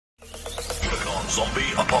Zombie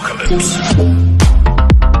apocalypse.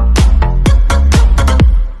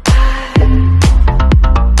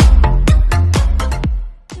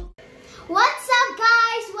 What's up,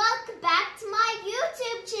 guys? Welcome back to my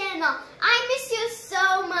YouTube channel. I miss you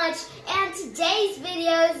so much, and today's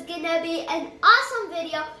video is gonna be an awesome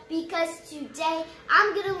video because today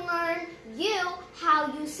I'm gonna learn you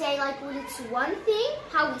how you say, like, when it's one thing,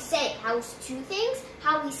 how we say it, how it's two things,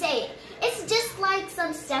 how we say it. It's just like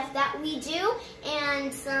some stuff that we do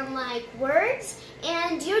and some like words,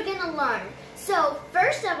 and you're gonna learn. So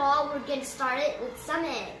first of all, we're gonna start it with some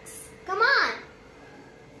eggs. Come on.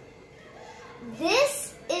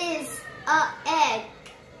 This is a egg.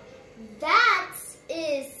 That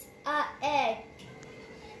is a egg.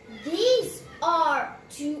 These are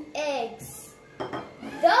two eggs.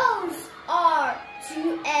 Those are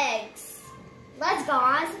two eggs. Let's go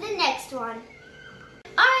on to the next one.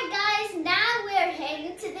 Alright guys, now we're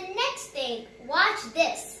heading to the next thing. Watch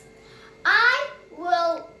this. I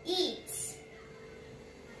will eat.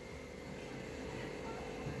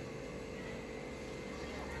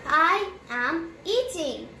 I am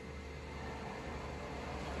eating.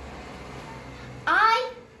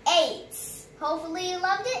 I ate. Hopefully you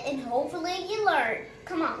loved it and hopefully you learned.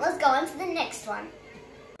 Come on, let's go on to the next one.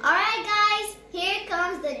 Alright guys, here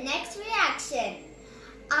comes the next reaction.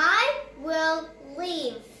 I will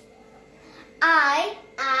leave. I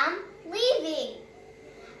am leaving.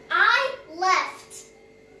 I left.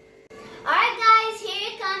 Alright guys,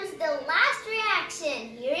 here comes the last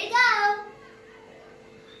reaction. Here we go.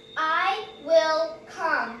 I will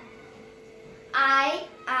come. I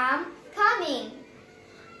am coming.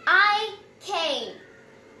 I came.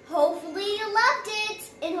 Hopefully you loved it,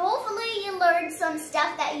 and hopefully you learned some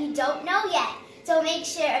stuff that you don't know yet. So make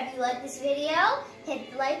sure if you like this video,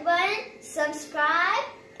 hit the like button, subscribe,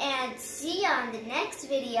 and see you on the next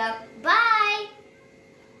video. Bye!